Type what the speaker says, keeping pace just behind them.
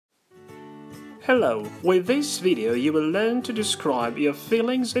Hello, with this video you will learn to describe your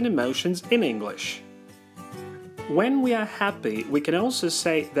feelings and emotions in English. When we are happy, we can also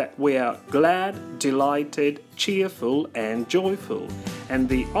say that we are glad, delighted, cheerful and joyful, and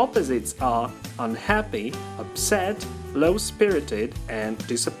the opposites are unhappy, upset, low-spirited and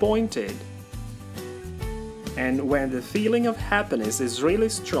disappointed. And when the feeling of happiness is really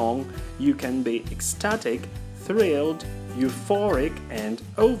strong, you can be ecstatic, thrilled, euphoric and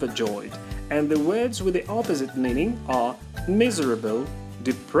overjoyed. And the words with the opposite meaning are miserable,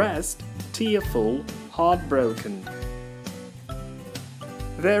 depressed, tearful, heartbroken.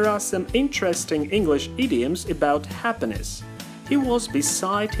 There are some interesting English idioms about happiness. He was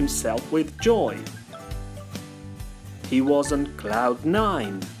beside himself with joy. He was on cloud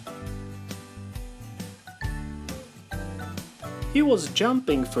 9. He was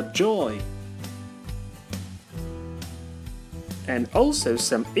jumping for joy. And also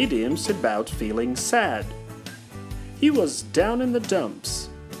some idioms about feeling sad. He was down in the dumps.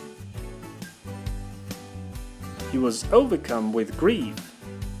 He was overcome with grief.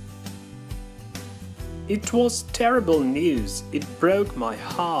 It was terrible news. It broke my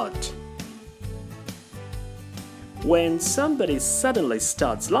heart. When somebody suddenly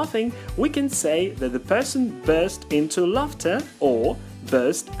starts laughing, we can say that the person burst into laughter or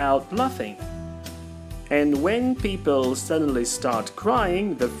burst out laughing. And when people suddenly start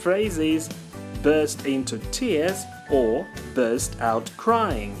crying, the phrase is burst into tears or burst out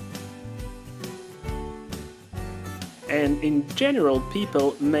crying. And in general,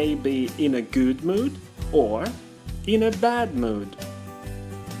 people may be in a good mood or in a bad mood.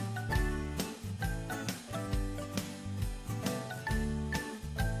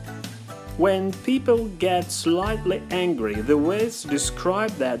 When people get slightly angry, the words to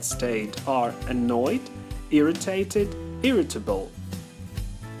describe that state are annoyed, irritated, irritable.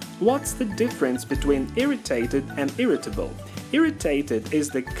 What's the difference between irritated and irritable? Irritated is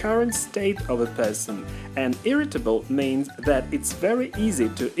the current state of a person, and irritable means that it's very easy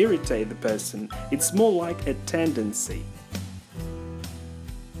to irritate the person. It's more like a tendency.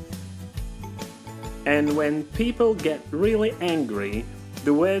 And when people get really angry,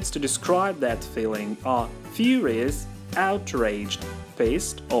 the words to describe that feeling are furious, outraged,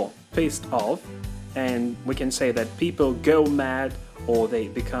 pissed or pissed off, and we can say that people go mad or they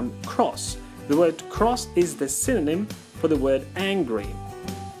become cross. The word cross is the synonym for the word angry.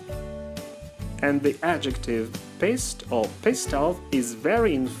 And the adjective pissed or pissed off is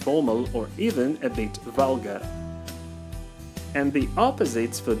very informal or even a bit vulgar. And the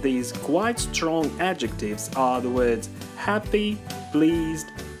opposites for these quite strong adjectives are the words happy, pleased,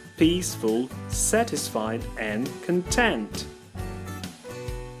 peaceful, satisfied and content.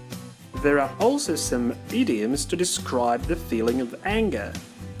 There are also some idioms to describe the feeling of anger.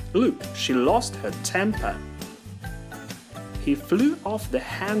 Look, she lost her temper. He flew off the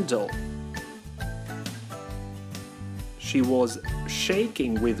handle. She was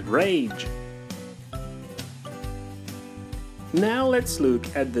shaking with rage. Now let's look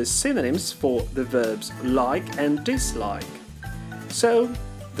at the synonyms for the verbs like and dislike. So,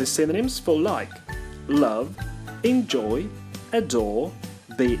 the synonyms for like: love, enjoy, adore,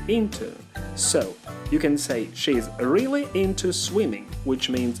 be into. So, you can say she's really into swimming, which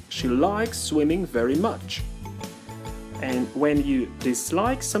means she likes swimming very much. And when you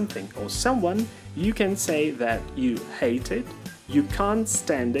dislike something or someone, you can say that you hate it, you can't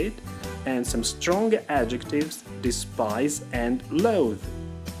stand it, and some stronger adjectives: despise and loathe.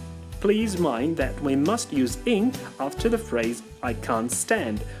 Please mind that we must use ing after the phrase I can't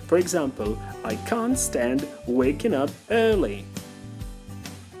stand. For example, I can't stand waking up early.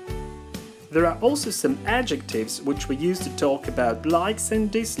 There are also some adjectives which we use to talk about likes and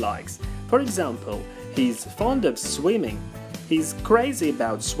dislikes. For example, he's fond of swimming, he's crazy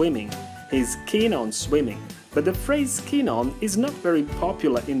about swimming, he's keen on swimming. But the phrase keen on is not very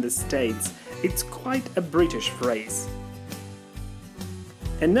popular in the States. It's quite a British phrase.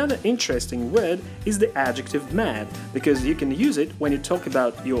 Another interesting word is the adjective mad, because you can use it when you talk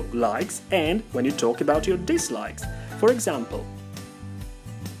about your likes and when you talk about your dislikes. For example,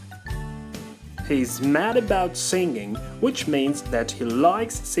 he's mad about singing, which means that he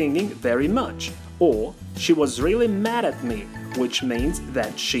likes singing very much. Or she was really mad at me, which means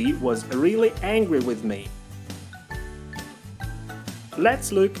that she was really angry with me.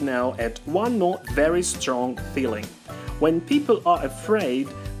 Let's look now at one more very strong feeling. When people are afraid,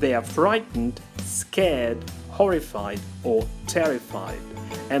 they are frightened, scared, horrified or terrified.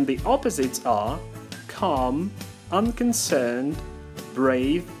 And the opposites are calm, unconcerned,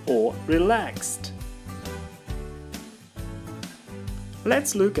 brave or relaxed.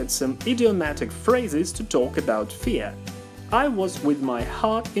 Let's look at some idiomatic phrases to talk about fear. I was with my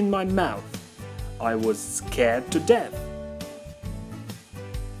heart in my mouth. I was scared to death.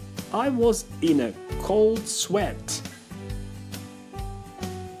 I was in a cold sweat.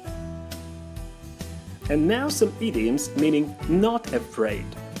 And now some idioms meaning not afraid.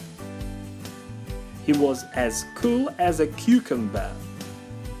 He was as cool as a cucumber.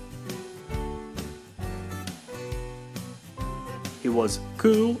 He was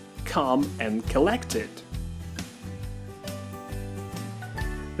cool, calm, and collected.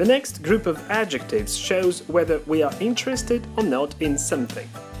 The next group of adjectives shows whether we are interested or not in something.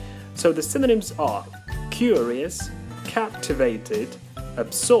 So the synonyms are curious, captivated,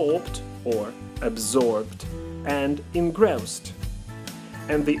 absorbed or absorbed, and engrossed.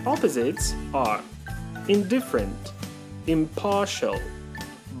 And the opposites are indifferent, impartial,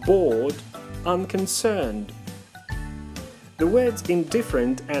 bored, unconcerned. The words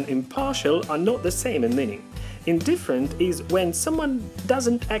indifferent and impartial are not the same in meaning. Indifferent is when someone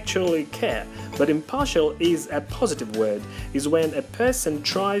doesn't actually care, but impartial is a positive word, is when a person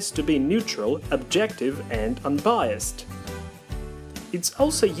tries to be neutral, objective, and unbiased. It's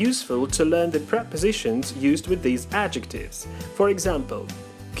also useful to learn the prepositions used with these adjectives. For example,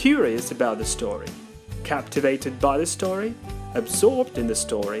 curious about the story, captivated by the story, absorbed in the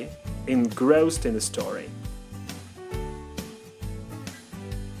story, engrossed in the story.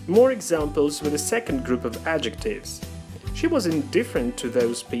 More examples with the second group of adjectives. She was indifferent to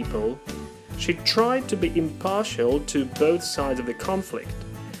those people. She tried to be impartial to both sides of the conflict.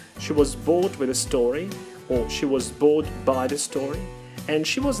 She was bored with the story, or she was bored by the story, and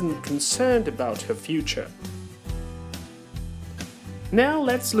she wasn't concerned about her future. Now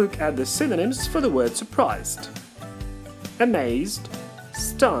let's look at the synonyms for the word surprised. Amazed,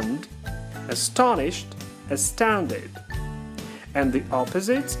 stunned, astonished, astounded. And the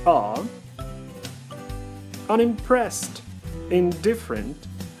opposites are unimpressed, indifferent,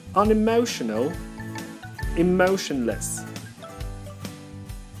 unemotional, emotionless.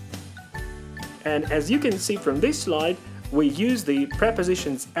 And as you can see from this slide, we use the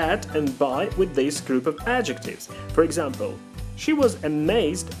prepositions at and by with this group of adjectives. For example, she was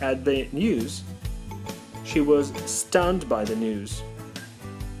amazed at the news. She was stunned by the news.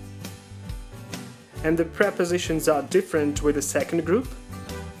 And the prepositions are different with the second group.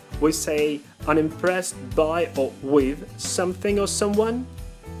 We say unimpressed by or with something or someone,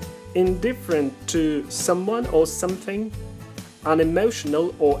 indifferent to someone or something,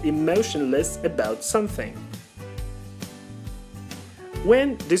 unemotional or emotionless about something.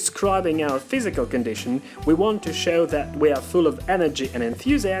 When describing our physical condition, we want to show that we are full of energy and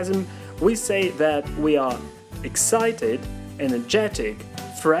enthusiasm. We say that we are excited, energetic,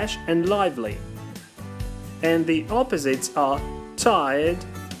 fresh and lively. And the opposites are tired,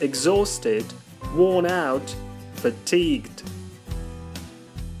 exhausted, worn out, fatigued.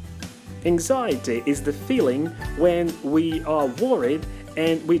 Anxiety is the feeling when we are worried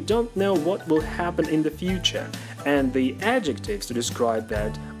and we don't know what will happen in the future, and the adjectives to describe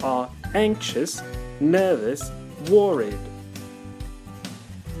that are anxious, nervous, worried.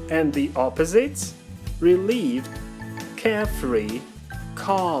 And the opposites? Relieved, carefree,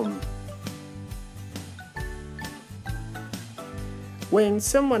 calm. When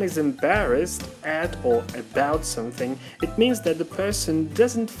someone is embarrassed at or about something, it means that the person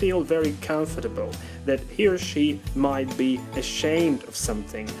doesn't feel very comfortable, that he or she might be ashamed of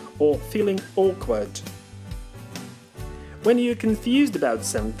something or feeling awkward. When you're confused about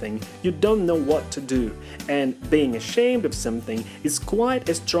something, you don't know what to do, and being ashamed of something is quite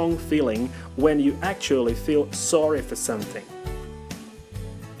a strong feeling when you actually feel sorry for something.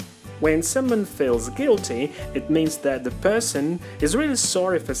 When someone feels guilty, it means that the person is really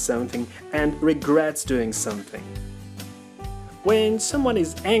sorry for something and regrets doing something. When someone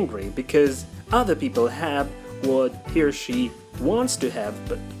is angry because other people have what he or she wants to have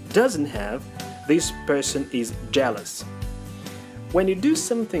but doesn't have, this person is jealous. When you do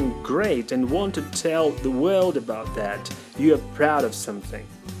something great and want to tell the world about that, you are proud of something.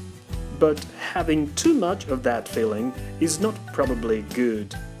 But having too much of that feeling is not probably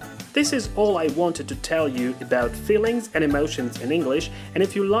good. This is all I wanted to tell you about feelings and emotions in English, and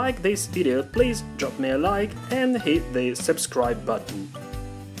if you like this video, please drop me a like and hit the subscribe button.